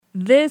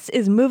This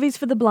is Movies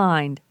for the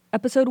Blind,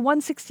 episode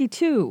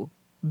 162,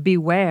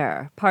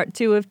 Beware, part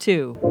 2 of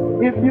 2.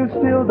 If you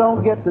still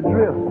don't get the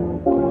drift,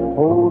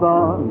 hold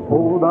on,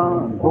 hold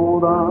on,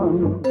 hold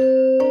on.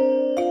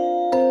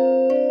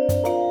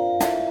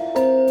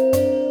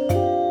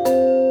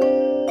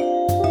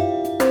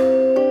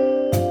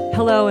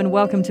 Hello and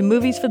welcome to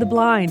Movies for the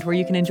Blind, where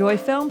you can enjoy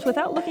films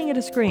without looking at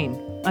a screen.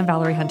 I'm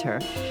Valerie Hunter.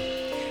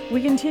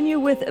 We continue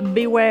with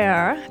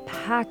Beware,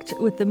 packed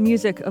with the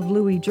music of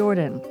Louis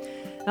Jordan.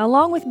 Now,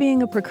 along with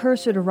being a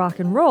precursor to rock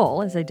and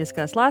roll, as I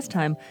discussed last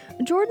time,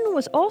 Jordan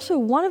was also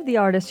one of the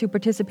artists who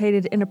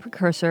participated in a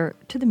precursor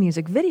to the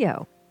music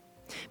video.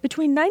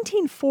 Between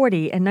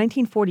 1940 and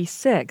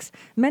 1946,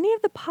 many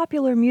of the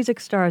popular music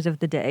stars of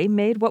the day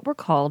made what were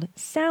called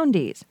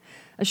soundies.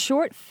 A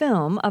short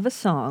film of a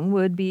song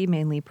would be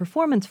mainly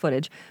performance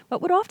footage,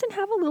 but would often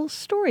have a little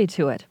story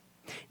to it.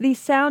 These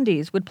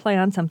soundies would play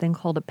on something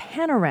called a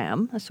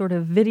panoram, a sort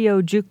of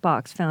video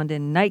jukebox found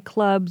in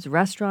nightclubs,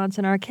 restaurants,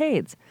 and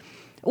arcades.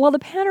 While the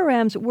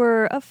panorams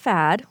were a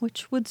fad,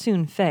 which would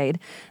soon fade,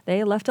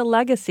 they left a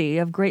legacy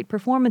of great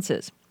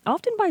performances,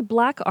 often by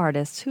black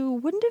artists who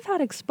wouldn't have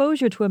had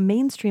exposure to a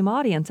mainstream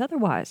audience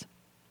otherwise.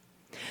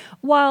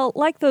 While,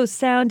 like those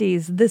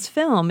soundies, this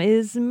film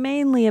is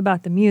mainly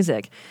about the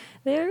music,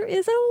 there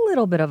is a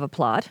little bit of a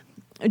plot.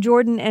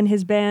 Jordan and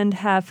his band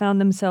have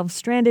found themselves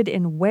stranded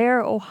in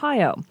Ware,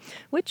 Ohio,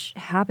 which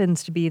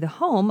happens to be the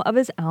home of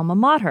his alma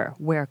mater,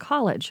 Ware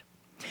College.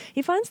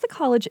 He finds the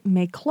college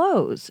may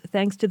close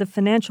thanks to the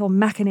financial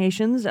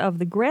machinations of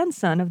the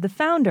grandson of the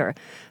founder,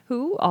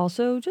 who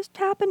also just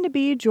happened to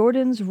be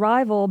Jordan's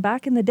rival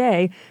back in the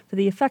day for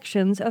the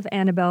affections of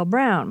Annabelle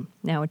Brown,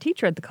 now a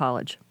teacher at the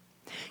college.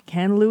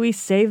 Can Louis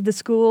save the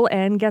school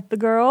and get the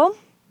girl?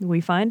 We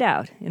find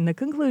out in the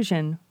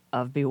conclusion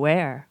of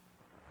Beware.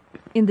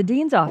 In the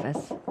dean's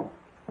office,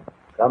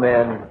 Come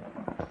in.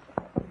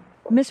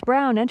 Miss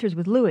Brown enters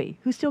with Louis,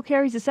 who still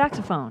carries a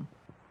saxophone.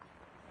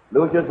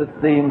 Lucius, it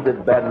seems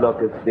that bad luck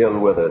is still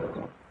with us.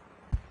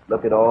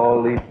 Look at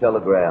all these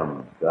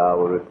telegrams,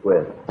 our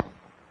requests.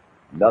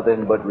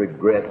 Nothing but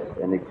regrets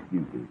and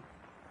excuses.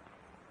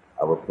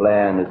 Our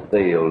plan is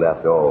failed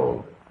after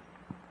all.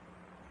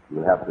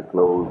 We'll have to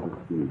close the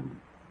school.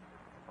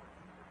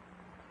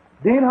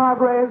 Dean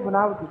Hargraves, when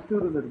I was a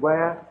student at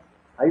Ware,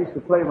 I used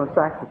to play my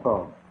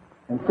saxophone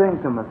and sing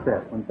to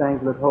myself when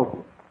things looked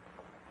hopeless.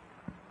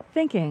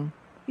 Thinking,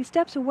 he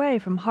steps away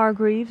from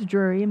Hargreaves,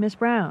 Drury, and Miss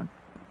Brown.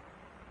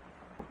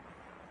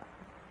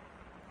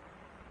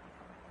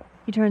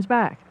 He turns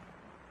back.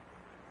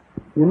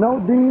 You know,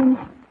 Dean,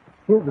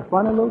 here's a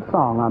funny little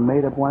song I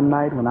made up one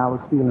night when I was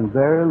feeling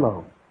very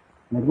low.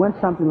 And it went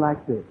something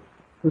like this.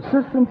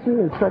 Persistency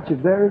is such a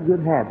very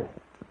good habit.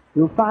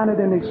 You'll find it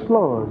in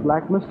explorers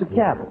like Mr.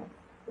 Cabot,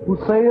 who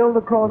sailed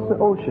across the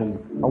ocean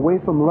away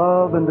from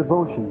love and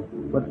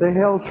devotion, but they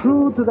held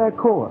true to their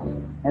course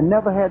and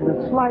never had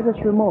the slightest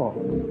remorse.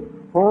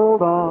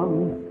 Hold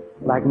on,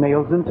 like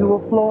nails into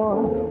a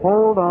floor.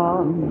 Hold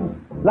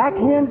on, like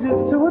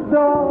hinges to a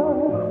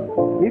door.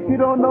 If you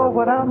don't know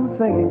what I'm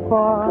singing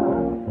for,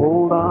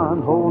 hold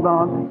on, hold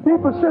on. Be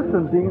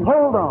persistent, Dean.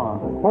 Hold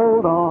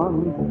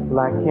on,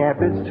 like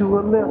cabbage to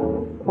a lip.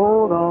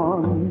 Hold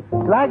on,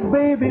 like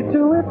baby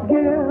to its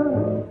gift.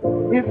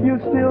 If you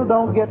still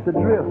don't get the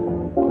drift,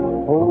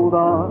 hold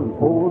on,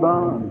 hold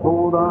on,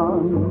 hold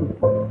on.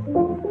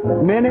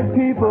 Many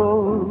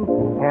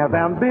people have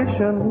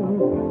ambition,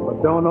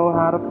 but don't know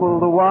how to pull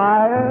the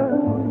wire.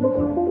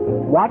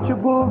 Watch a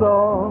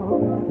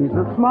bulldog, he's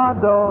a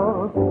smart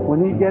dog.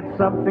 When he gets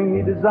something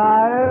he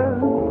desires,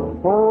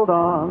 hold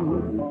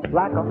on,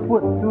 like a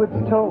foot to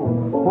its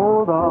toe.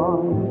 Hold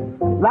on,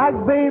 like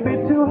baby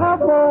to her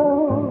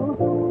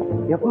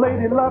bow. If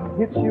Lady Luck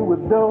hits you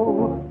with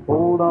dough,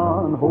 hold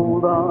on,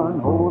 hold on,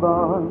 hold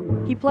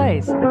on. He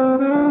plays.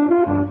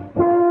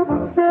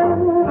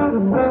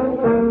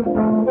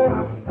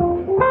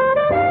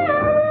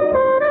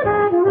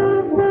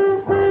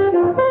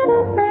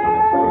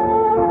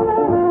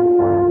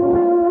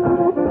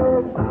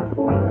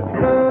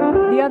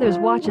 The others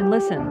watch and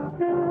listen,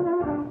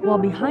 while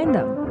behind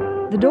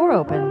them, the door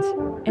opens,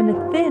 and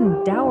a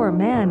thin, dour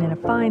man in a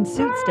fine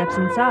suit steps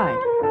inside.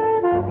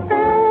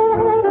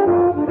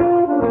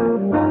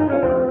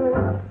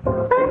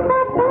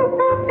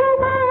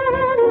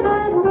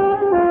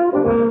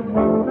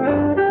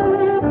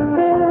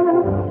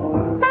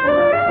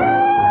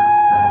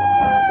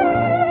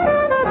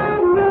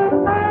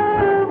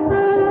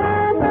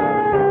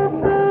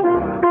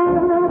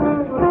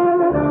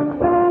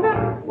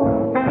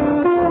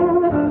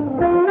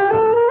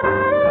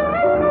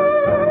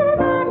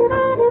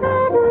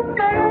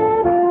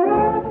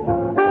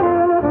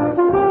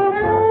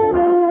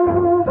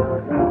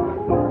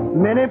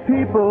 Many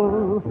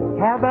people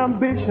have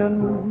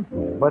ambition,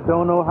 but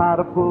don't know how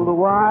to pull the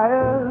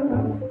wire.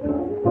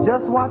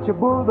 Just watch a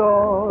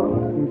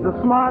bulldog, he's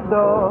a smart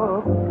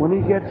dog. When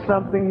he gets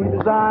something he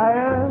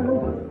desires,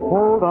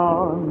 hold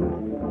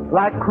on,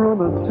 like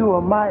crooners to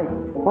a mic.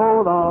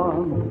 Hold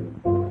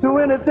on to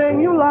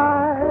anything you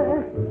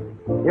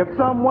like. If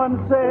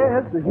someone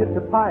says to hit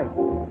the pipe,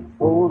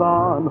 hold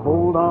on,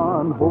 hold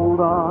on, hold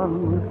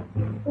on.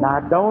 Now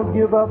don't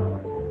give up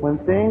when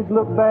things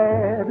look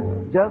bad.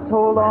 Just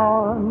hold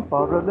on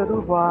for a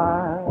little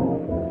while.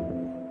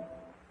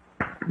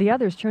 The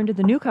others turn to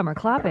the newcomer,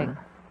 clapping.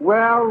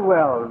 Well,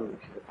 well,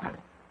 Lucius.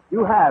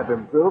 You have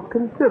improved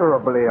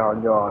considerably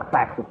on your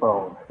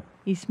saxophone.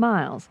 He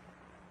smiles,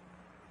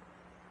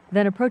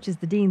 then approaches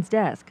the dean's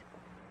desk,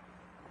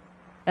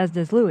 as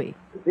does Louis.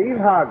 Dean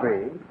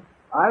Hargreaves,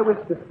 I wish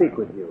to speak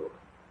with you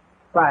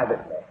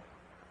privately.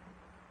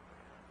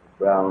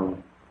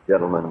 Brown,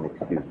 gentlemen,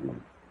 excuse me.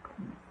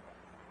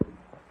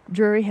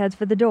 Drury heads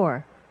for the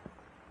door,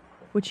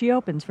 which he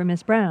opens for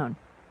Miss Brown.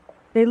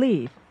 They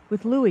leave,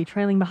 with Louis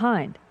trailing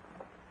behind.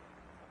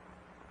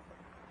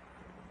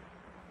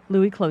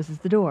 Louis closes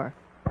the door.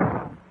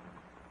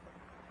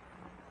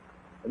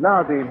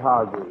 Now, Dean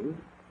Hargreaves,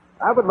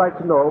 I would like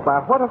to know by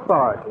what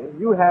authority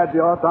you had the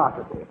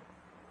audacity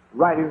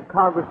writing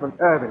Congressman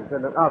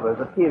Irvington and others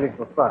appealing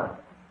for funds.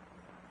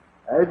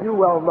 As you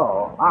well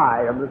know,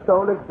 I am the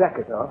sole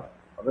executor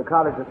of the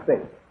College of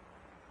State.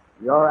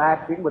 Your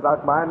acting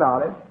without my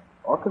knowledge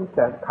or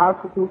consent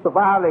constitutes a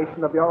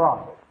violation of your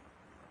office.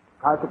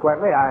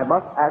 Consequently, I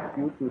must ask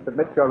you to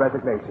submit your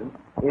resignation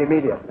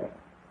immediately.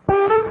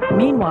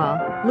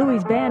 Meanwhile,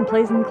 Louis's band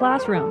plays in the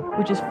classroom,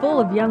 which is full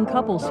of young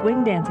couples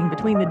swing dancing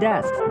between the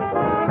desks.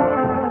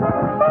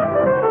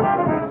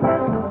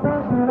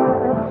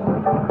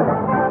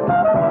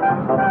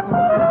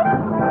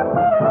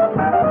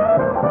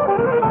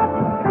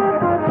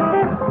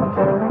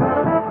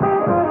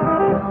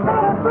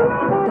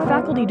 The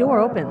faculty door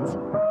opens,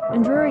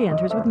 and Drury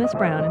enters with Miss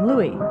Brown and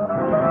Louis.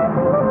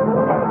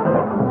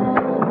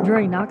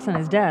 Drury knocks on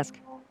his desk,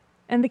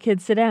 and the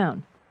kids sit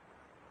down.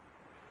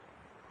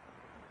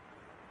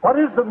 What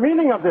is the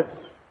meaning of this?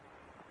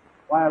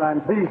 While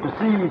I'm pleased to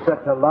see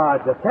such a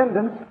large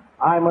attendance,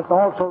 I must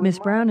also... Miss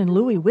Brown and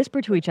Louis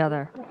whisper to each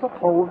other. It's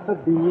supposed to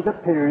be the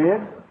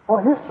period for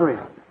history.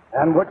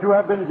 And what you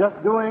have been just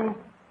doing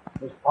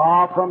is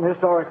far from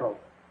historical.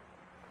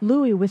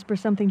 Louis whispers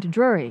something to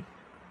Drury.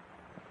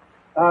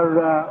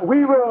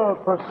 We will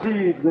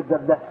proceed with the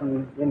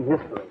lesson in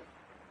history.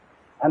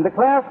 And the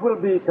class will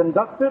be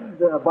conducted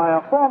by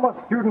a former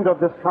student of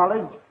this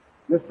college,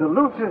 Mr.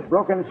 Lucius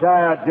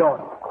Brokenshire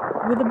Jordan.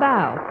 With a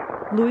bow,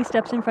 Louis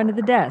steps in front of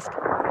the desk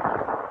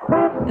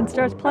and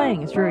starts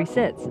playing as Drury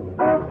sits.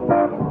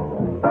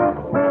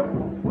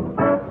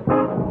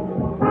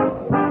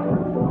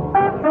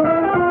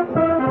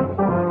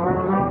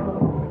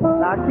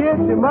 Now,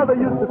 kids, your mother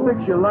used to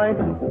fix your lunch,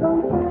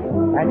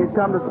 and you'd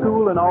come to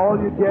school and all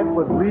you'd get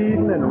was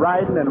reading and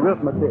writing and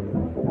arithmetic.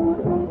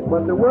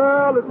 But the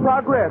world has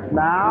progressed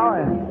now,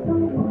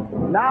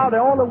 and now the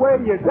only way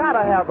you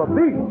gotta have a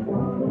beat.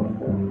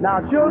 Now,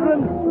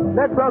 children,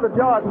 let Brother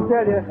George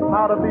tell you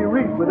how to be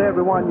reached with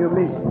everyone you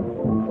meet.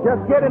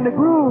 Just get in the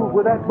groove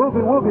with that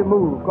boogie-woogie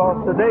move, cause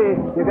today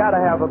you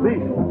gotta have a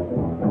beat.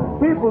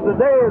 People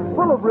today is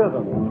full of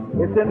rhythm.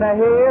 It's in their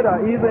head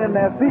or either in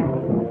their feet.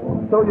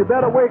 So you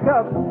better wake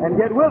up and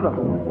get with them,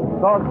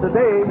 cause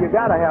today you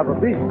gotta have a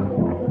beat.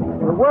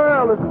 The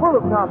world is full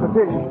of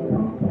competition,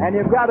 and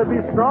you've gotta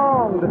be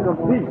strong to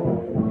compete.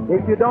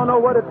 If you don't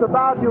know what it's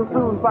about, you'll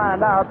soon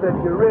find out that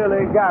you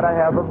really gotta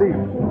have a beat.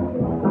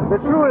 The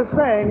truest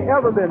thing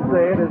ever been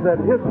said is that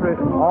history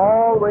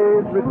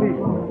always repeats.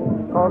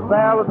 Cause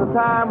there was a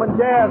time when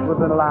jazz was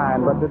in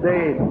line, but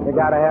today you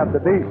gotta have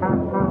the beat.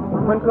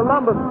 When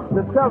Columbus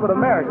discovered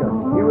America,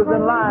 he was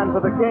in line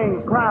for the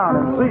king's crown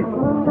and seat.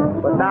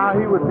 But now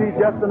he would be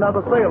just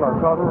another sailor,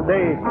 cause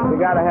today you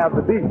gotta have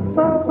the beat.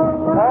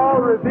 Paul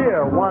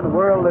Revere won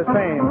worldly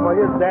fame for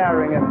his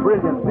daring and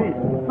brilliant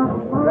feats.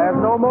 There's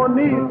no more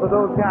need for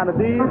those kind of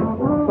deeds,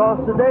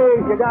 cause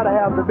today you gotta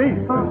have the beat.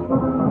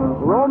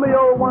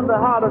 Romeo won the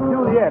heart of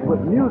Juliet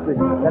with music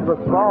that was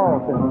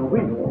soft and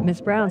sweet. Miss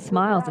Brown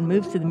smiles and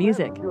moves to the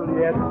music.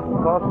 Juliet,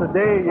 because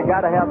today you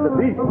gotta have the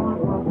beat.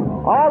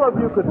 All of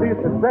you could be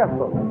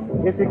successful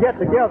if you get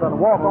together and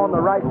walk on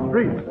the right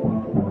street.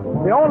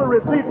 The only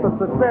receipt for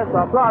success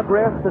or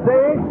progress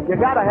today, you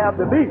gotta have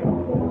the beat.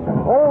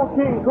 Old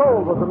King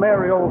Cole was a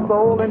merry old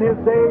soul. In his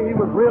day, he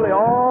was really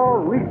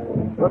all wheat.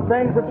 But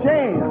things have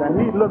changed, and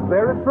he'd look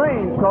very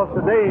strange, because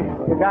today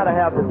you gotta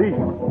have the beat.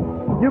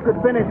 You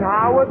could finish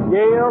Howard,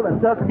 Yale, and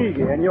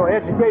Tuskegee, and your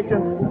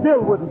education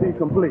still wouldn't be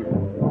complete.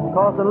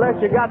 Because unless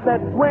you got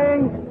that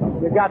swing,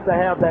 you got to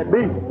have that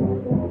beat.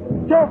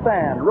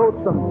 Chopin wrote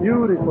some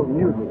beautiful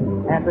music,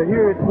 and to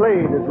hear it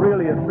played is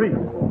really a treat.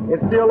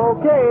 It's still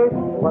okay,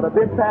 but a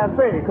bit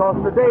passe,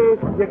 because today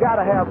you got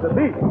to have the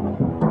beat.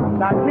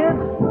 Now, kids,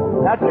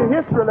 that's your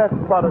history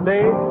lesson for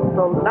today,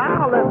 so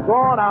now let's go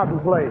on out and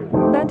play.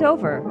 Bent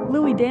over,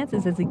 Louis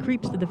dances as he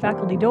creeps to the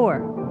faculty door,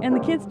 and the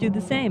kids do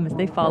the same as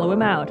they follow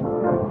him out.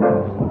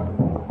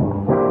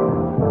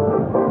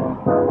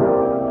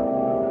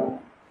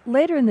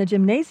 Later in the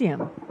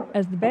gymnasium,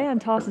 as the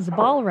band tosses a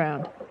ball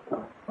around,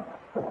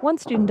 one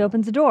student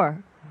opens the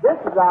door. This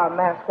is our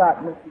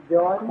mascot, Mr.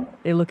 Jordan.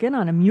 They look in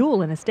on a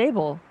mule in a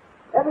stable.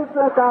 Ever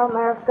since our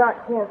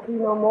mascot can't see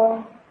no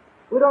more,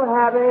 We don't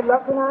have any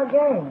luck in our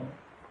game.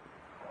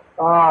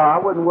 Oh, I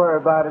wouldn't worry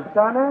about it,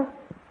 Sonny.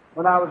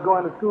 When I was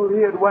going to school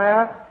here at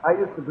Ware, I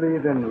used to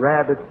believe in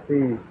rabbits,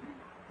 thieves,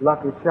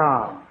 lucky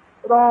charms.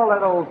 But all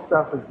that old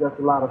stuff is just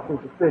a lot of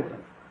superstition.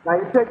 Now,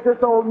 you take this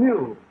old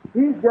mule.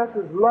 He's just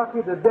as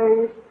lucky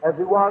today as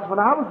he was when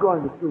I was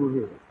going to school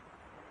here.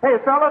 Hey,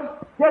 fellas,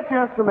 get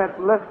your instruments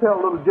and let's tell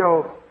little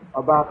Joe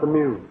about the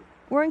mule.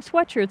 Wearing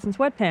sweatshirts and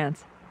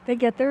sweatpants, they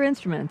get their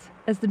instruments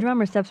as the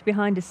drummer steps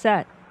behind his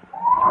set.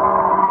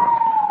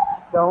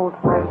 Don't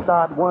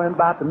start worrying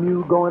about the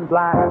mule going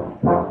blind.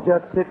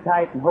 Just sit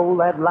tight and hold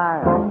that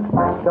line.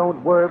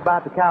 Don't worry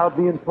about the cow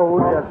being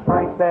pulled. Just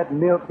drink that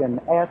milk and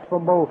ask for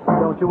more.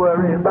 Don't you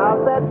worry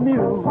about that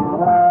mule,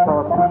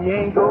 'cause he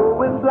ain't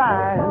going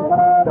blind.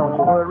 Don't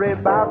you worry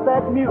about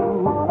that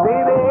mule,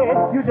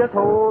 baby, you just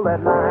hold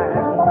that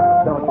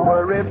line. Don't you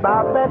worry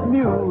about that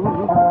mule,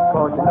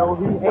 'cause you know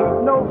he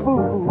ain't no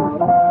fool.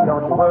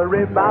 Don't you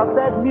worry about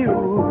that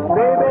mule,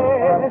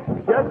 baby,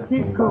 just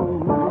keep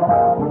cool.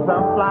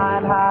 Some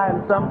flying high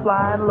and some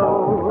flying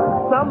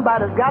low.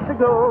 Somebody's got to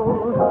go.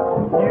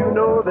 You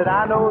know that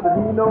I know that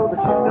he knows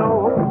that you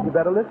know. You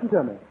better listen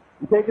to me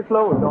and take it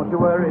slow. Don't you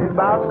worry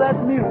about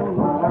that mule,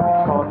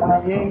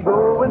 'cause he ain't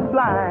going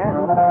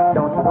blind.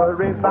 Don't you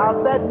worry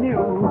about that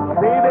mule,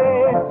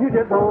 baby, you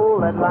just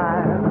hold that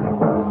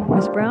line.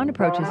 Miss Brown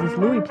approaches as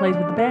Louis plays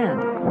with the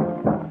band.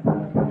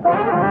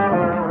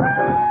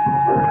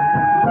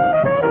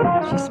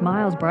 She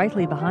smiles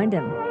brightly behind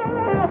him.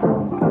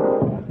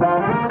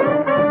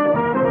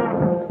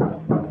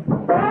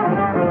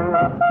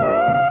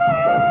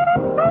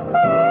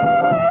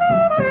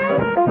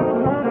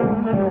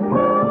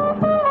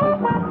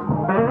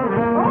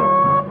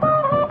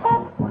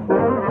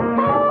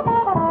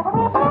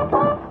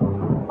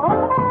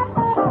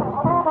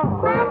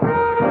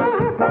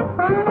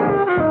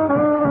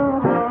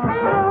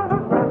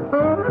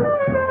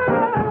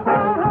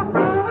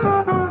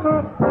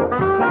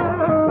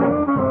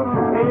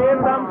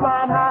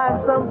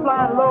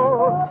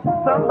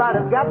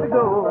 Somebody's got to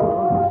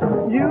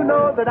go. You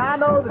know that I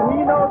know that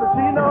he knows that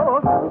she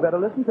knows. You better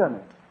listen to me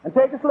and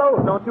take it slow.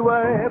 Don't you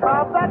worry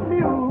about that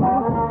mule,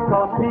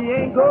 'cause he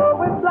ain't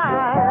going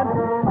blind.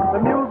 The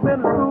mule's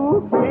been to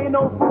school, he ain't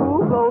no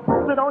fool. So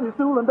sit on your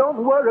stool and don't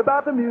worry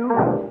about the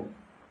mule.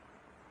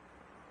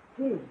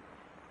 Gee,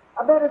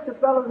 I bet if the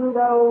fellows knew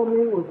that old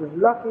mule was as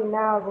lucky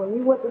now as when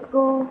he went to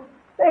school,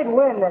 they'd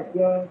win that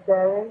game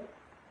Saturday.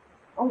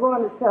 I'm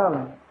going to tell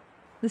him.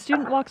 The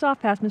student walks off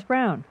past Miss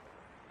Brown.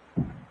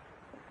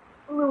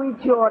 Louis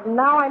Jordan,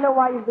 now I know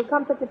why you've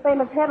become such a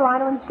famous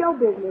headliner in show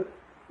business.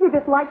 You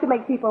just like to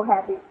make people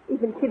happy,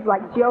 even kids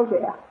like Joe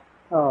there.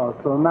 Oh,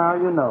 so now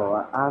you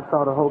know. I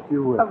sort of hope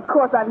you would. Of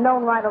course, I've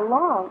known right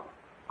along.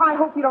 I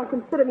hope you don't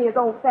consider me as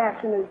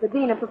old-fashioned as the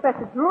Dean and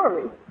Professor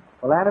Drury.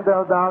 Well,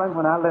 Annabelle, darling,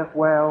 when I left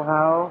Ware,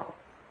 Ohio,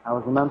 I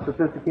was an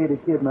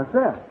unsophisticated kid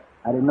myself.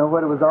 I didn't know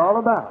what it was all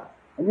about.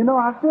 And you know,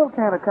 I still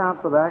can't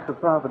account for the act of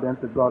providence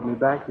that brought me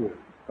back here.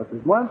 But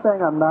there's one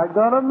thing I'm not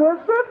going to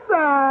miss this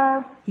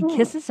time. He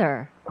kisses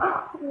her.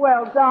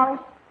 Well, darling,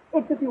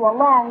 it took you a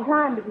long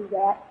time to do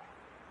that.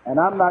 And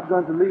I'm not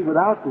going to leave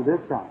without you this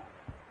time.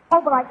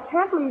 Oh, but I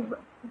can't leave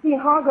Dean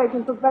Hargraves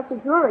and Professor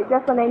Drury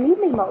just when they need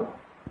me most.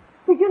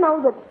 Did you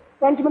know that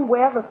Benjamin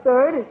Ware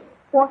III is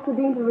forced the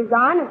dean to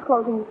resign and is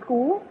closing the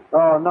school?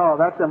 Oh, no,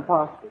 that's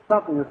impossible.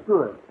 Something is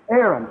screwed.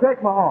 Aaron,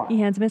 take my horn. He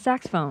hands him a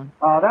saxophone.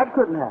 Oh, that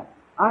couldn't happen.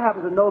 I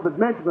happen to know that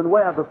Benjamin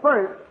Ware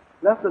I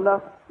left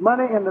enough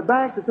money in the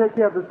bank to take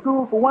care of the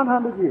school for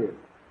 100 years.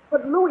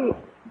 But, Louis,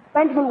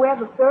 Benjamin Ware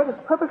III is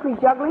purposely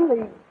juggling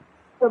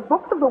the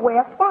books of the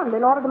Ware Fund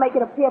in order to make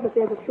it appear that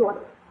there's a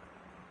shortage.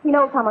 He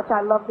knows how much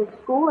I love this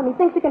school, and he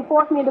thinks he can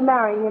force me into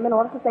marrying him in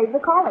order to save the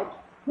college.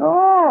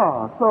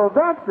 Oh, so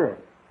that's it.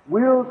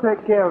 We'll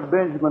take care of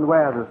Benjamin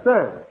Ware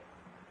III.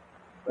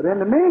 But in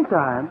the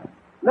meantime,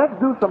 let's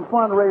do some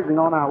fundraising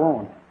on our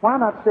own. Why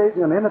not stage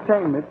an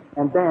entertainment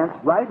and dance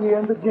right here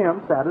in the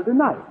gym Saturday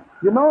night?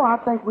 You know, I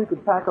think we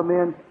could pack them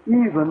in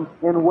even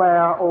in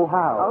Ware,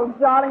 Ohio. Oh,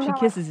 darling. She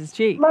kisses his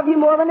cheek. Love you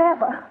more than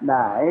ever.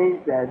 Nah,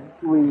 ain't that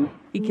sweet?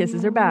 He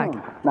kisses her back.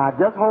 Now,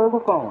 just hold the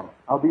phone.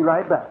 I'll be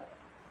right back.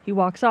 He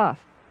walks off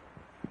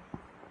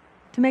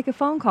to make a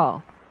phone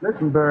call.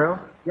 Listen, Burl,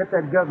 get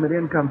that government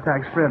income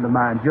tax friend of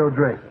mine, Joe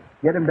Drake.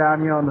 Get him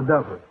down here on the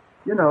double.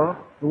 You know,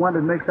 the one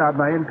that makes out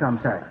my income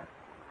tax.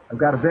 I've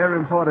got a very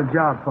important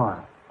job for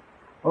him.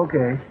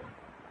 Okay.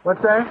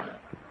 What's that?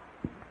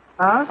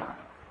 Huh?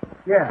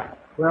 Yeah.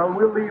 Well,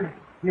 we'll leave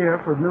here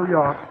for New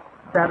York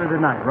Saturday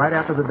night, right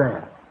after the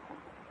dance.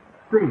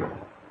 See you.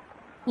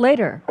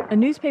 Later, a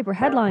newspaper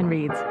headline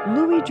reads,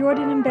 Louis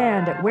Jordan and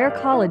Band at Ware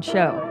College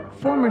Show.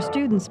 Former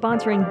students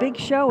sponsoring big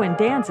show and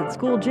dance at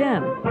school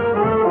gym.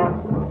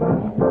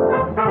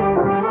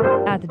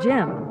 At the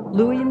gym,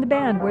 Louis and the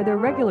band wear their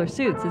regular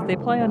suits as they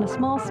play on a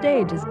small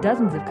stage as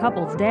dozens of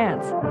couples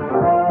dance.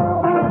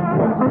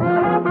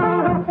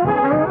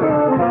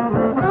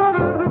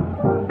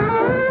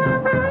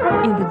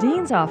 In the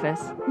dean's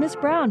office, Miss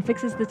Brown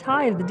fixes the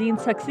tie of the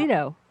dean's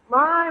tuxedo.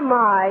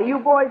 My, you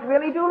boys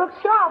really do look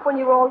sharp when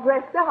you're all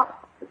dressed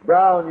up.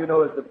 Brown, you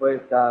know, it's the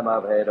first time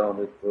I've had on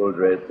this full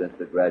dress since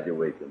the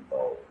graduation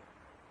ball.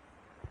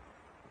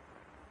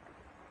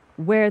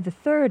 Where the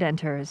third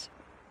enters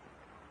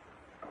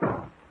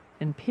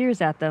and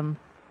peers at them.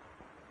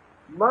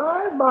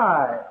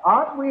 My,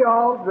 aren't we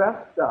all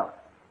dressed up?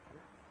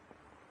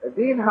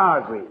 Dean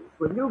Hargreaves,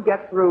 when you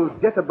get through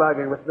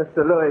jitterbugging with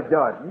Mr. Louis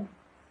Jordan,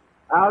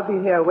 I'll be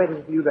here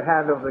waiting for you to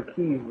hand over the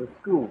keys of the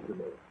school to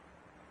me.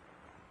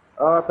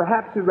 Or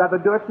perhaps you'd rather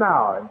do it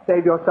now and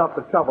save yourself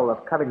the trouble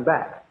of coming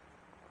back.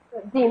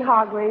 Dean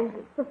Hargreaves,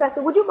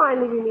 Professor, would you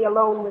mind leaving me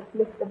alone with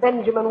Mr.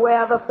 Benjamin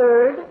Ware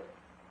III?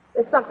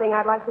 There's something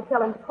I'd like to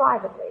tell him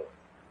privately.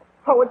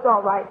 Oh, it's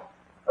all right.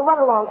 Run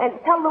along and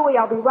tell Louis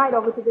I'll be right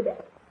over to the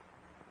desk.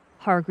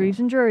 Hargreaves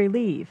and Drury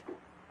leave.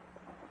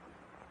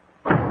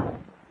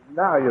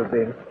 Now you're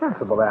being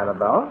sensible,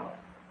 Annabelle.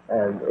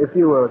 And if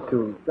you were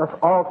to just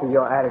alter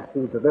your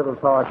attitude a little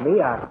toward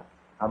me, I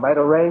might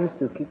arrange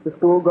to keep the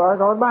school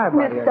going on my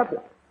money.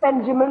 Mr.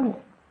 Benjamin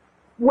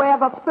Ware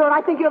III,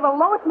 I think you're the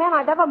lowest man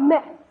I've ever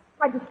met.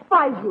 I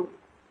despise you.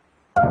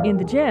 In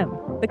the gym,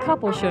 the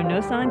couple show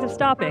no signs of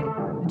stopping,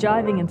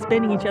 jiving and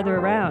spinning each other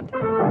around.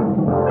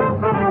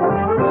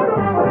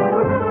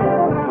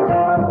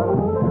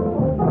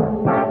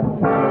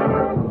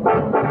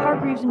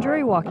 Hargreaves and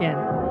Drury walk in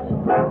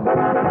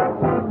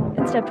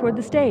and step toward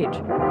the stage.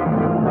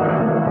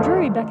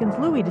 Drury beckons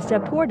Louis to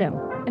step toward him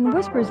and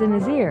whispers in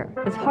his ear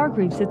as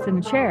Hargreaves sits in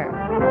a chair.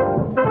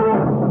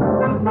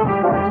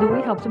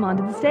 Louis helps him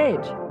onto the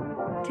stage.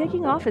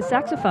 Taking off his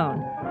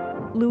saxophone,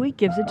 Louis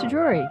gives it to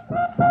Drury.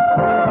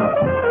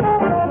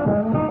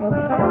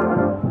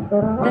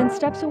 Then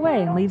steps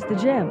away and leaves the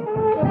gym.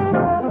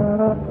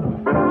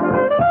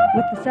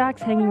 With the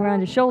sax hanging around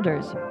his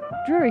shoulders,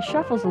 Drury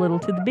shuffles a little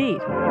to the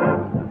beat.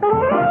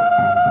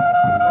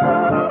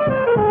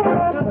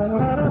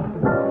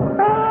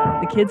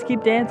 The kids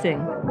keep dancing.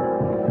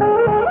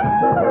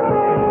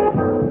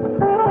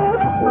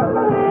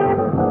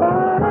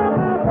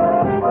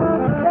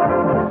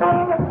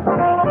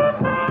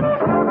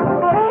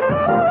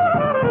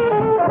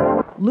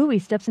 Louis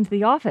steps into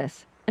the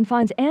office and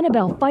finds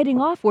Annabelle fighting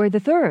off Ware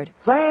III.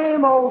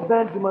 Same old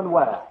Benjamin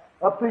Ware,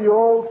 up to your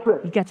old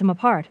trick. He gets him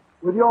apart.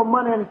 With your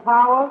money and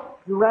power,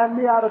 you ran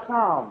me out of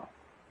town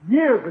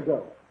years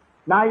ago.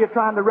 Now you're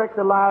trying to wreck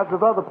the lives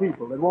of other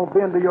people that won't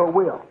bend to your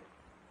will.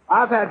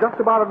 I've had just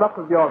about enough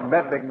of your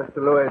meddling, Mr.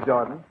 Louis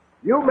Jordan.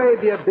 You may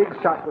be a big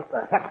shot with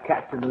the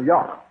Hepcats in New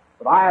York,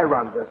 but I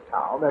run this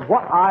town, and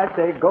what I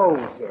say goes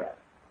here.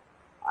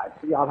 I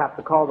see I'll have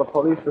to call the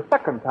police the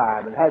second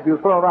time and have you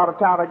thrown out of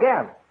town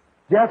again.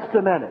 Just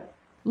a minute.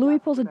 Louis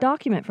pulls a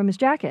document from his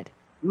jacket.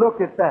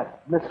 Look at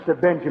that, Mr.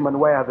 Benjamin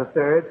Ware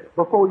III,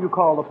 before you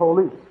call the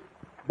police.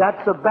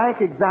 That's the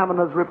bank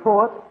examiner's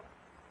report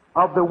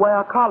of the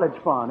Ware College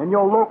Fund in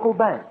your local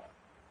bank.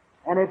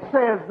 And it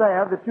says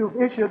there that you've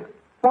issued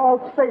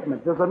false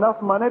statements. There's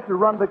enough money to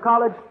run the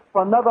college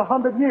for another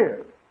 100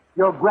 years.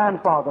 Your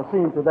grandfather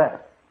seen to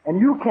that.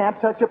 And you can't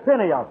touch a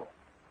penny of it.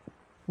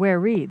 Ware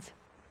reads.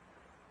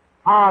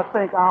 I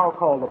think I'll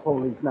call the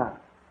police now.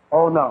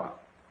 Oh, no.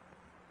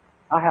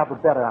 I have a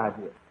better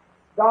idea.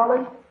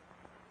 Darling,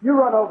 you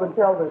run over and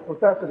tell the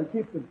professor to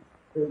keep the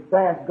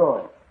dance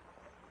going.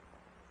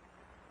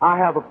 I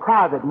have a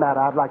private matter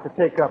I'd like to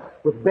take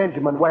up with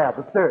Benjamin Ware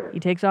III. He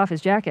takes off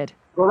his jacket.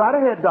 Go right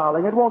ahead,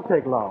 darling. It won't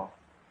take long.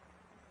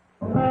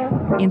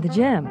 In the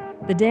gym,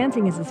 the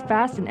dancing is as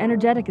fast and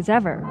energetic as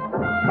ever.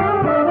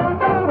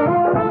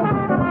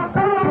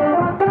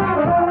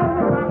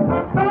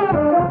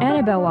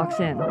 Annabelle walks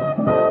in.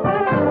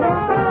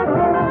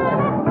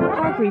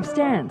 Hargreaves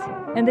stands,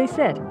 and they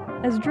sit,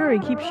 as Drury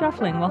keeps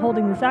shuffling while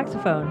holding the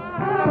saxophone.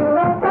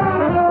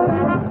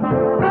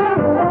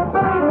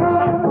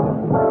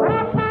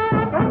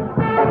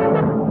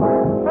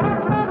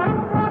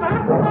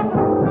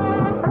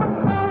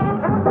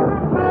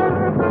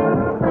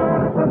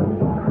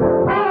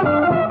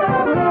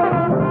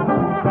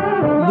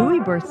 Louis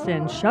bursts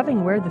in,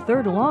 shoving Ware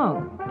III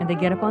along, and they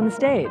get up on the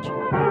stage.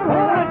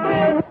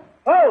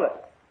 Hold it!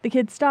 The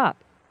kids stop.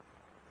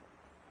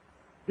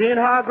 Dean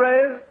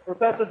Hargreaves,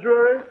 Professor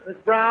Drury, Miss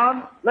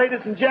Brown, ladies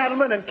and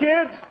gentlemen, and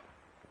kids,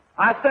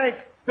 I think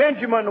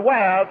Benjamin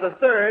Ware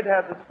III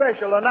has a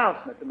special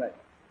announcement to make.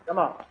 Come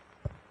on.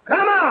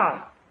 Come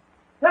on!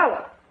 Tell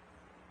us.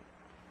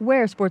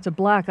 Ware sports a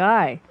black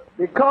eye.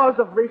 Because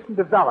of recent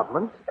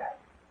developments,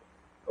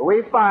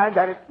 we find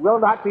that it will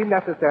not be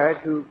necessary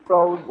to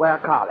close Ware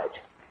College.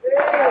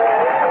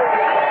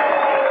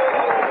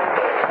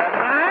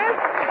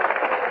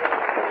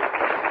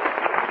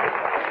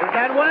 Is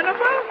that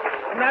wonderful?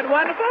 Isn't that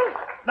wonderful?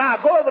 Now,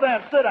 go over there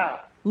and sit down.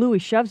 Louis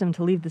shoves him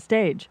to leave the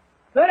stage.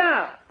 Sit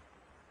down.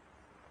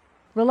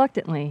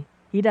 Reluctantly,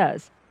 he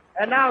does.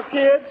 And now,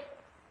 kids,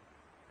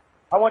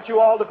 I want you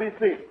all to be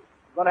seated.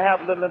 We're going to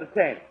have a little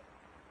entertainment.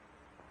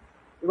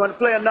 We're going to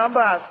play a number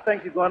I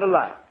think you're going to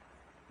like.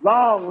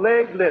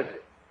 Long-legged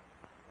lizard.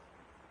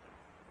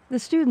 The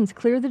students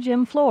clear the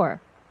gym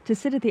floor to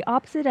sit at the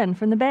opposite end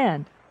from the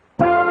band.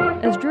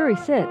 As Drury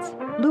sits,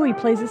 Louis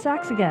plays the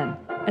sax again.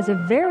 as a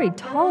very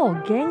tall,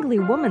 gangly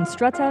woman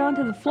struts out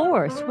onto the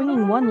floor,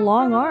 swinging one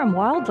long arm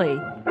wildly.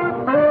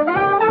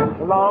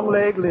 Long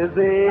leg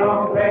Lizzie,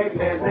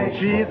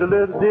 she's a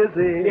little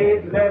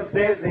dizzy.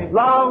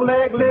 Long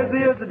leg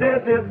Lizzie is the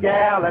dizziest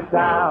gal in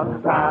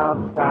town.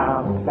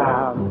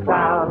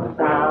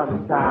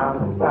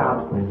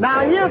 Now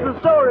here's a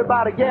story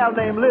about a gal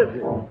named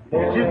Lizzie.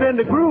 She's in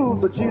the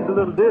groove, but she's a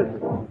little dizzy.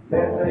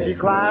 She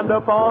climbed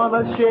up on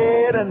a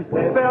shed and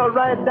fell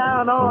right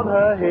down on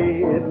her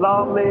head.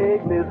 Long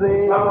leg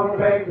Lizzie,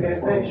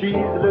 she's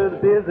a little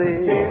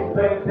dizzy.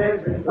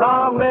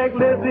 Long leg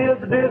Lizzie is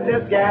the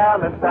dizziest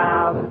gal in town.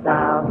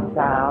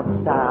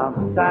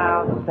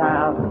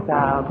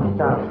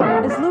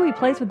 As Louie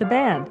plays with the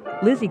band,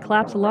 Lizzie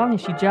claps along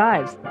as she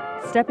jives,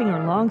 stepping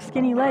her long,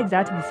 skinny legs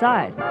out to the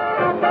side.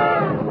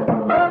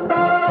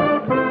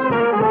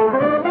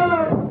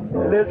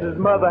 Lizzie's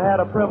mother had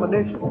a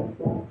premonition.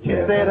 She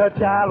said her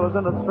child was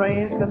in a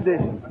strange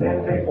condition.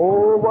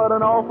 Oh, what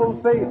an awful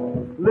fate.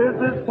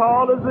 Lizzie's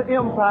tall as the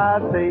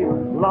Empire State.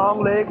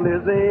 Long leg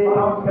Lizzie,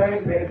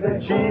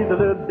 she's a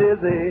little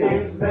dizzy.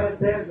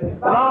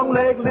 Long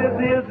leg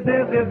Lizzie is the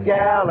dizziest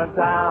gal in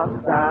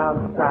town.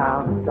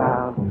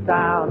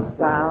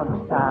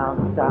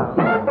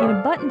 In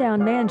a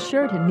button-down man's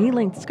shirt and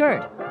knee-length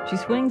skirt, she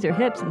swings her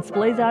hips and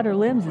splays out her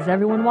limbs as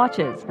everyone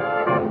watches.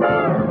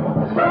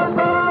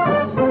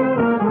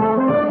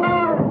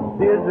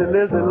 Dizzy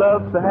Lizzie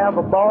loves to have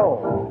a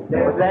ball,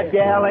 but that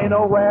gal ain't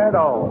nowhere at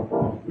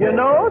all. You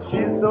know,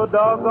 she's so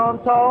doggone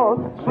tall,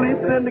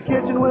 sleeps in the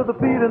kitchen with her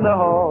feet in the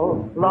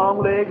hall.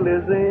 Long leg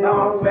Lizzie,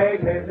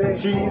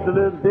 she's a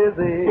little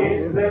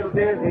dizzy.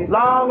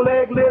 Long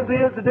leg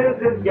Lizzie is the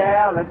dizziest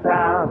gal in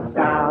town.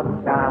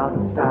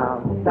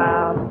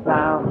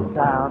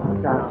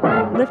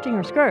 Lifting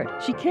her skirt,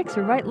 she kicks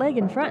her right leg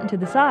in front and to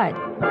the side.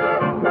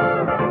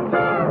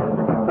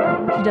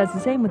 She does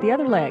the same with the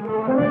other leg.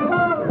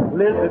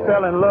 Lizzie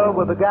fell in love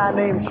with a guy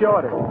named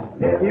Shorty.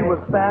 He was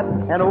fat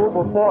and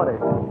over 40.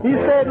 He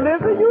said,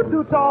 Lizzie, you're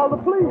too tall to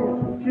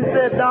please. She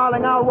said,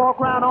 darling, I'll walk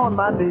around on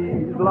my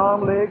knees.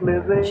 Long leg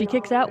Lizzie, She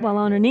kicks out while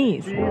on her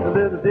knees. she's a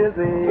little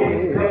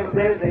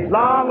dizzy.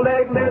 Long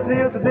leg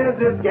Lizzie is the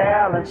dizziest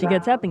gal in She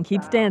gets up and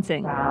keeps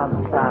dancing.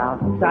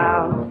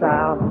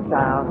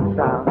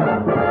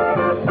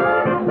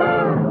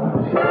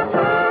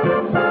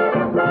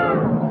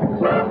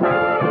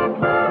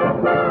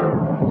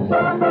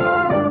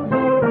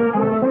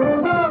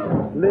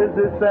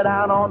 Lizzie sat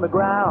down on the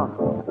ground.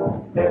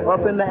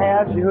 Up in the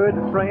air she heard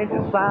the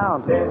strangest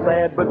sound.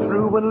 Sad but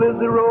true when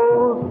Lizzie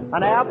rose,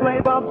 an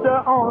airplane bumped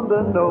her on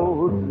the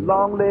nose.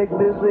 Long leg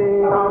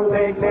Lizzie,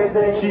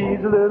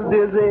 she's a little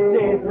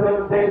dizzy.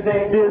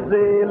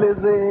 Dizzy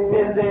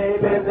Lizzie,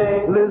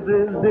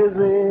 Lizzie's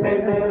dizzy.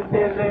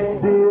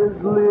 Diz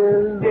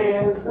Liz,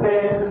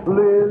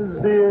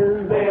 Liz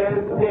diz,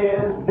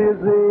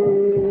 dizzy,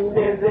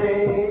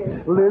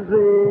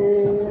 Lizzie.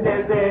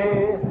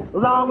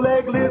 Long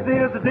leg Lizzie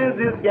is the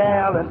dizziest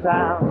gal in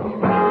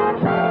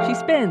town. She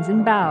spins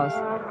and bows.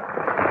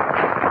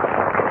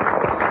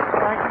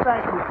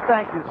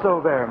 Thank you so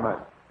very much.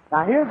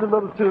 Now here's a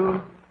little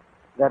tune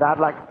that I'd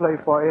like to play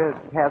for you. It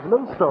has a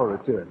little story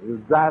to it. We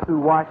was driving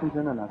through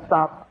Washington and I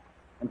stopped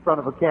in front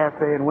of a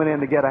cafe and went in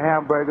to get a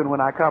hamburger, and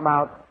when I come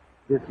out,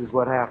 this is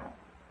what happened.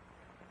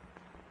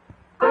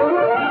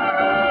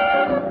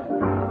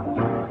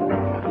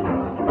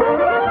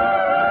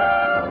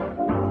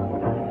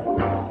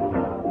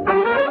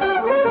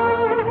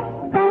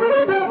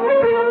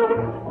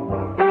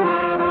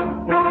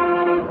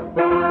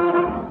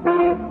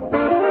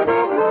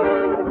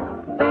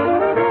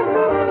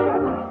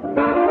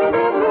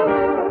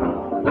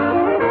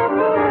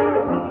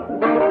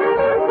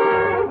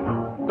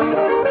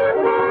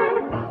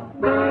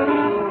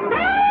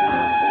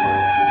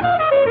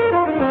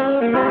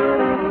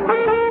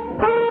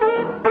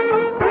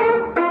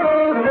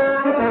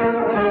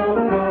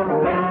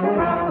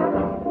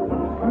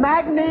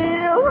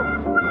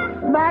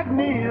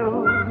 McNeil,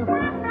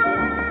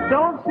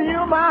 don't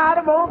steal my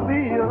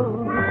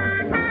automobile.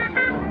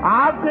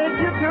 I'll take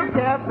you to a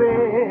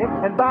cafe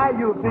and buy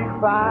you a big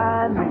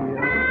fine meal.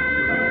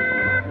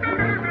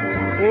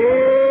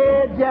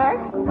 Hey, Jack,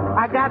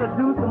 I gotta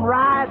do some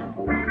riding.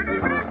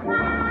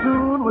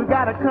 Soon we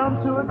gotta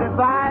come to a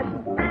divide.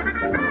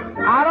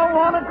 I don't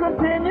wanna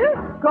continue,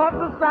 'cause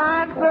the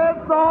sign says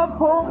Salt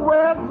Fork,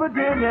 West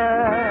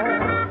Virginia.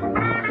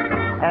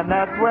 And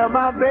that's where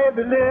my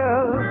baby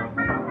lives.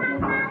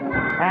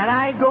 And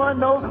I ain't going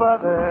no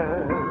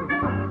further.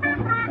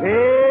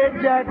 Hey,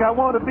 Jack, I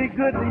want to be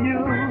good to you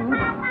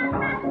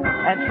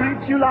and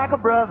treat you like a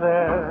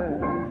brother.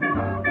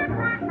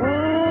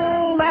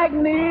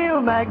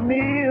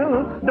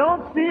 McNeil,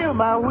 don't steal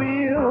my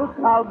wheel.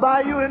 I'll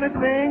buy you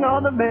anything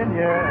on the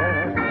menu.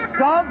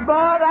 'Cause, boy,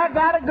 I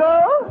gotta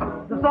go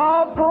to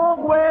Salt Fork,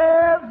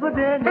 West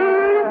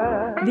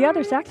Virginia. The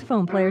other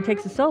saxophone player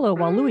takes a solo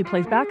while Louie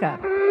plays backup.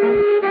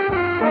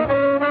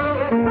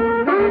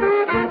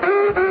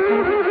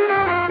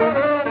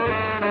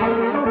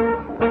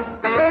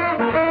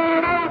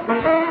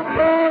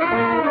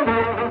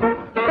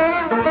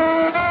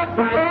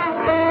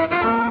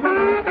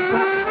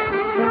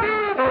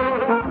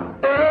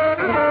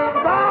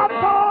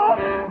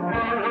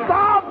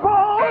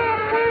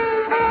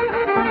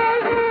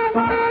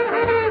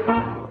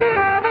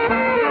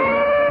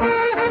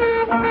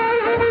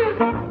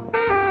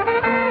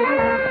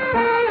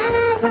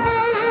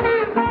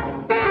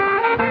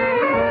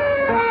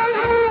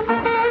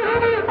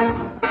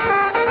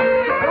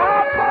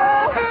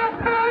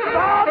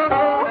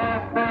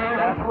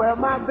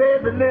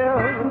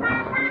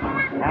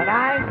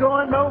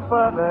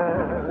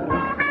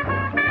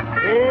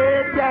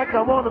 Jack,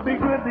 I want to be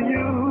good to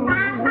you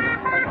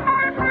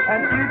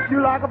and treat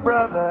you like a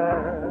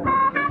brother.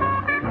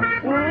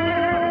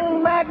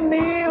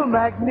 McNeil,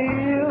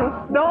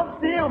 McNeil, don't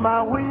steal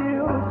my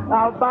wheel.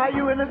 I'll buy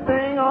you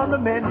anything on the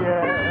menu.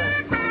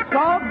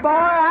 Cause boy,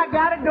 I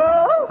gotta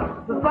go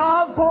to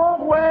South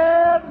Fork,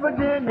 West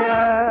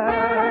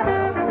Virginia.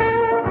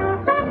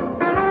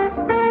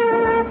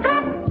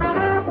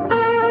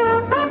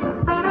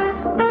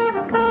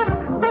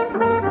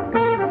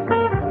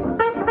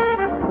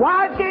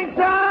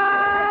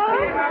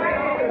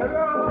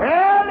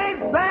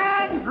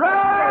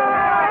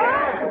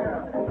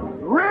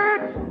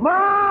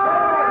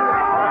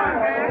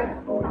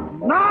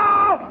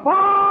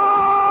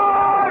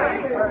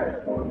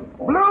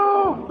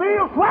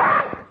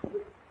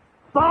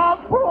 South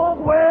Fork,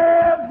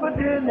 West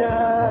Virginia.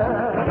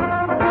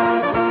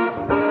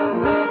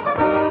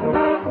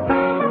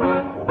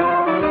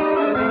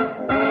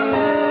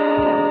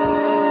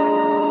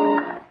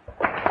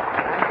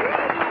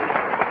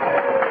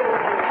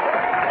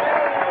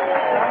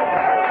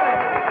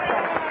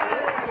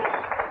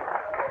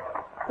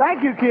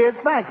 Thank you, kids.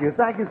 Thank you.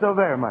 Thank you so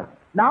very much.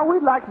 Now,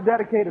 we'd like to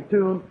dedicate a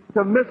tune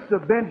to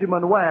Mr.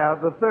 Benjamin Ware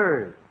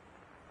III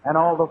and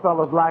all the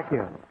fellows like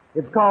him.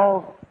 It's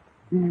called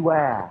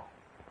Beware.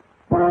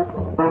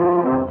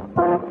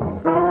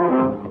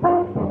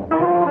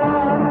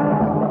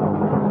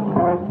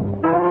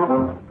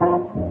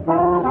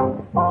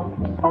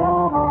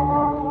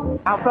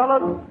 Now,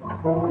 fellas,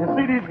 you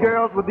see these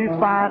girls with these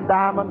fine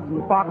diamonds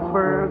and fox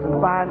furs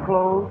and fine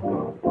clothes?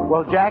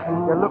 Well, Jack,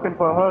 they're looking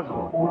for a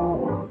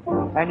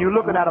husband. And you're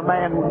looking at a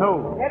man who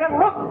knows.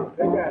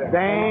 They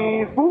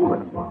ain't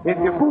fooling. If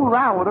you fool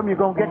around with them, you're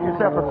going to get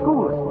yourself a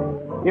schooler.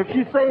 If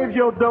she saves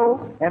your dough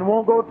and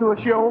won't go to a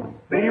show,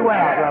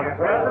 beware,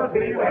 brother.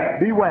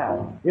 Beware.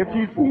 If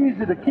she's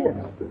easy to kiss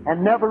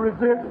and never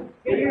resists,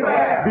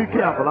 be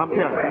careful, I'm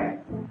telling you.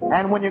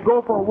 And when you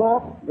go for a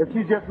walk, if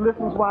she just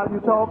listens while you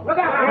talk, she's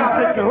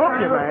fixing to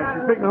hook you, man.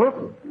 She's fixing to hook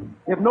you.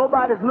 If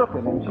nobody's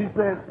looking and she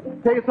says,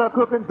 taste her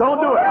cooking, don't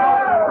do it.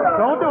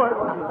 Don't do it.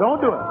 Don't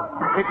do it.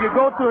 If you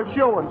go to a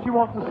show and she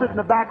wants to sit in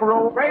the back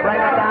row, bring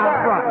her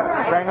down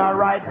front. Bring her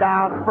right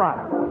down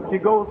front. She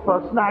goes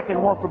for a snack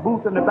and wants a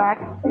booth in the back,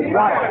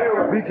 watch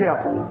her. Be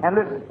careful. And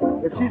listen,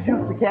 if she's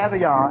used to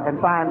caviar and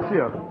fine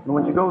silk, and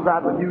when she goes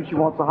out with you, she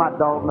wants a hot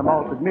dog and a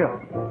malted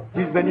milk.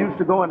 She's been used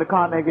to going to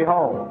Carnegie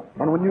Hall.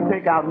 And when you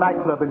take out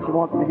nightclub and she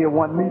wants to hear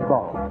one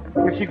meatball.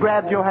 If she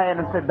grabs your hand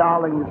and said,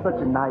 darling, you're such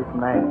a nice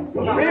man.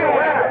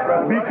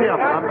 Be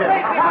careful, I'm telling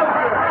you.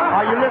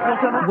 Are you listening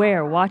to me?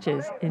 Ware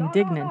watches,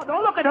 indignant.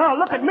 Don't look at her,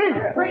 look at me.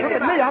 Look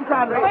at me, I'm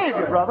trying to save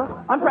you, brother.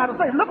 I'm trying to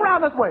save you. Look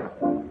around this way.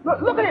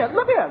 Look here,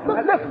 look here.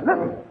 Listen.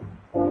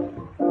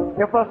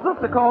 If her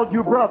sister calls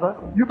you brother,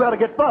 you better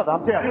get further,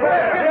 I'm telling you.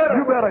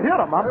 You better hit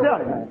him, I'm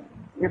telling you.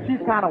 If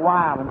she's kind of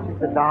wild and she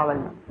said,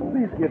 darling,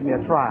 please give me a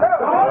try.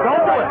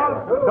 Don't do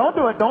it. Don't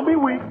do it. Don't be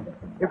weak.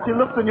 If she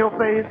looks in your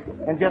face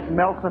and just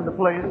melts into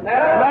place,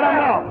 let her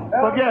know.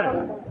 Forget it.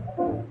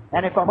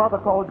 And if her mother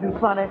calls you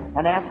sonny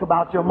and asks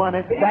about your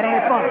money, that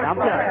ain't funny,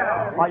 I'm telling you.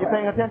 Are you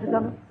paying attention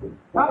to me?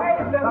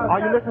 Are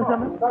you listening to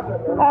me?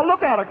 Oh, look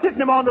at her, kicking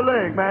him on the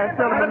leg, man.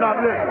 Tell him to not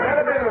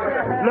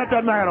listen. Let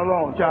that man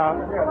alone, child.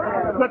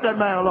 Let that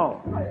man alone.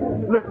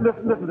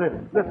 Listen to this.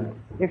 Listen.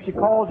 If she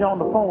calls you on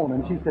the phone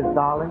and she says,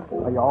 darling,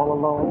 are you all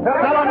alone? Tell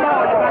her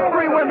no, you got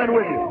 3 women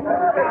with you.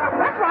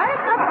 That's right.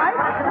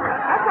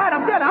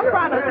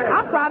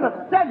 I'm trying to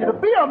tell you to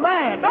be a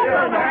man. Don't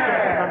be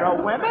no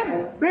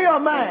women. Be a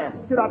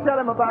man. Should I tell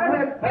him about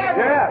this?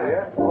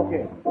 Yeah.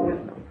 Okay.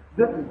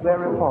 This is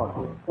very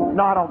important.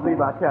 No, I don't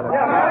believe I tell him.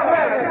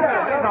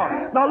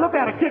 No, look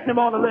at her, kicking him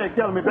on the leg,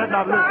 telling me better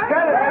not listen.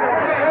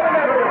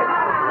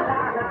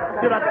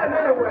 Should I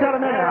tell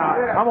him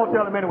anyhow? I won't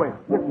tell him anyway.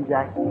 Listen,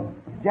 Jack,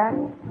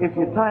 if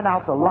you turn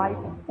out the light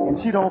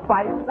and she don't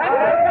fight,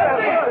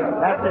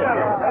 that's it.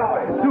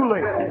 It's too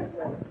late.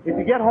 If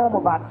you get home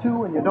about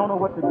 2 and you don't know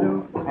what to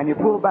do, and you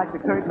pull back the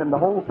curtain and the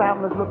whole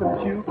family's looking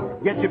at you,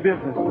 get your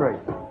business straight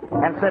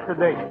and set the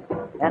date.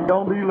 And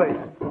don't be late.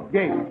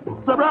 Game.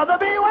 So, brother,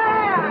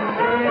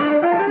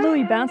 beware!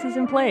 Louis bounces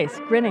in place,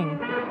 grinning.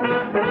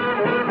 Beware!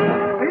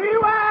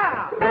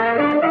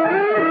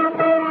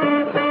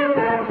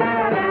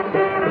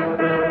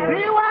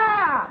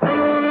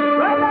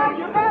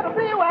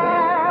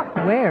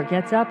 Ware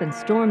gets up and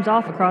storms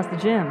off across the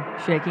gym,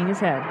 shaking his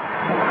head.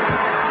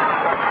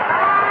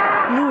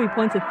 Louis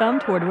points a thumb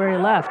toward where he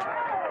left,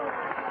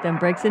 then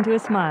breaks into a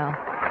smile.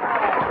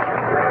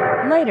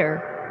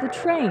 Later, the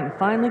train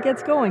finally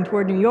gets going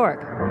toward New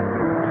York.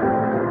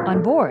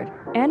 On board,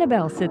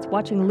 Annabelle sits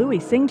watching Louis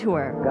sing to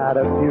her. Got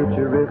a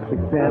futuristic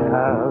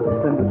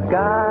penthouse in the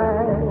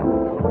sky.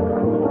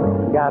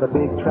 Got a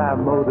big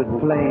tri-motored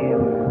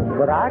plane,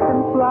 but I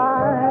can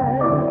fly.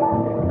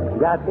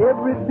 Got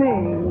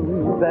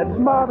everything that's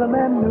modern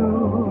and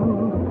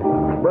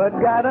new, but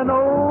got an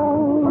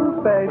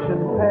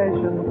old-fashioned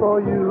passion for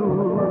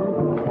you.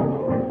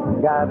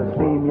 Got a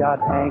steam yacht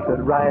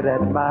anchored right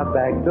at my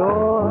back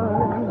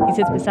door. He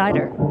sits beside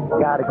her.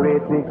 Got a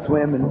great big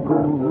swimming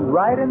pool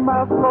right in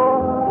my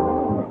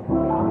floor.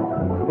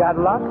 Got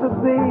lots of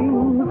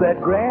things that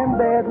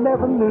Granddad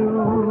never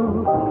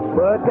knew,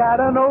 but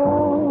got an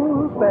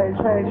old-fashioned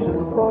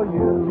passion for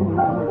you.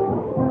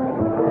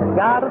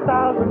 Got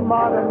 1,000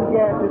 modern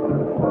gadgets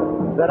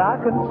that I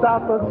can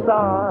stop a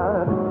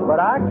star, but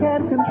I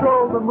can't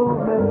control the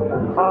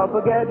movement of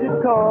a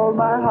gadget called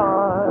my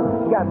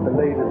heart. Got the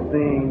latest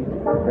thing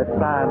that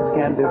science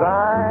can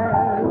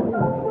devise,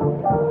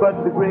 but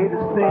the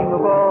greatest thing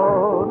of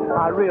all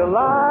I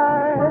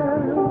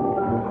realize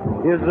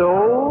is the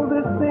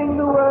oldest thing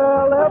the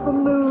world ever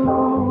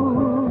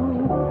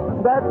knew.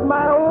 That's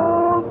my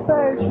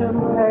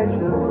old-fashioned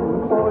passion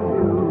for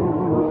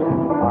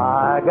you.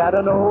 I got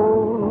an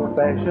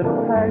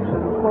old-fashioned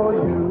passion for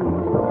you.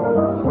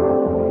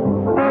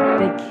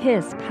 They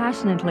kiss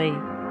passionately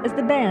as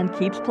the band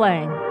keeps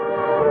playing.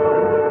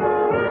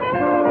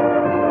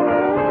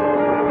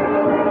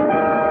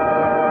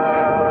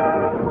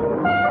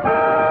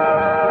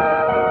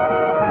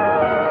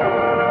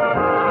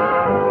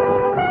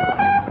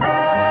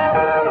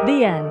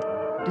 The end.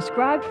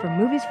 Described for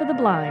Movies for the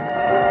Blind.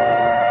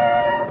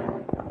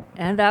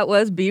 And that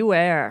was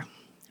Beware.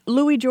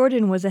 Louis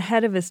Jordan was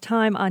ahead of his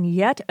time on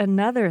yet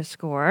another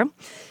score.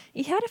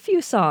 He had a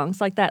few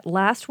songs, like that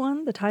last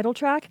one, the title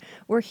track,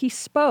 where he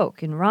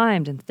spoke and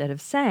rhymed instead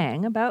of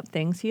sang about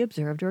things he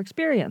observed or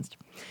experienced.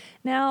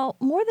 Now,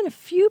 more than a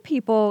few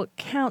people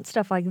count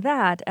stuff like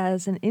that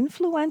as an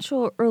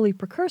influential early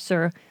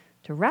precursor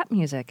to rap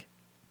music.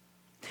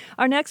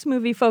 Our next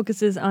movie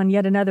focuses on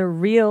yet another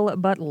real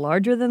but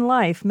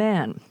larger-than-life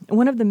man,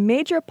 one of the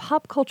major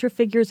pop culture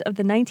figures of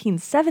the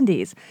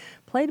 1970s,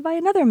 played by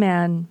another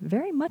man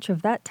very much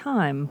of that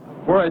time.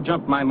 Before I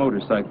jump my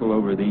motorcycle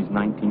over these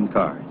 19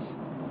 cars,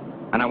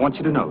 and I want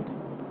you to note,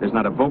 there's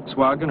not a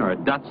Volkswagen or a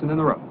Datsun in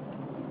the road.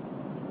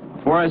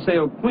 Before I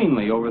sail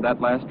cleanly over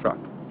that last truck,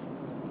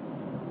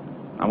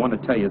 I want to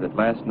tell you that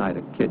last night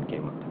a kid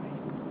came up to me,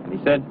 and he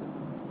said,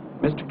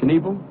 "Mr.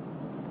 Knievel,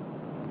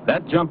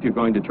 that jump you're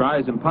going to try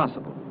is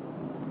impossible.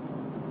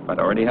 But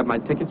I already have my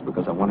tickets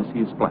because I want to see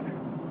you splatter."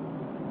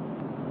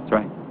 That's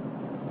right.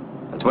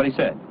 That's what he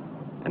said.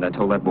 And I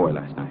told that boy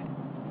last night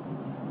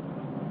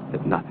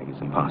that nothing is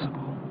impossible.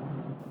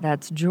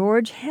 That's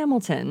George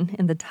Hamilton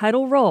in the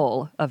title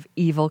role of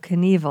Evel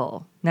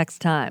Knievel. Next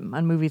time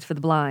on Movies for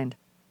the Blind.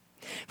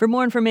 For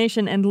more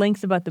information and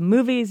links about the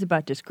movies,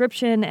 about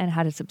description, and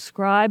how to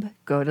subscribe,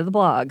 go to the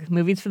blog,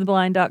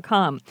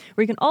 moviesfortheblind.com,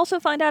 where you can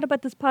also find out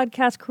about this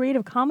podcast's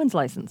Creative Commons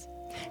license.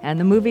 And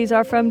the movies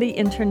are from the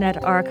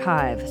Internet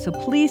Archive, so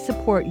please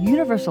support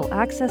universal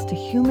access to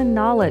human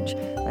knowledge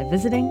by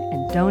visiting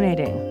and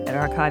donating at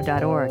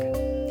archive.org.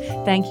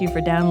 Thank you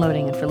for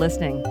downloading and for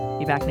listening.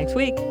 Be back next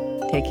week.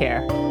 Take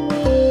care.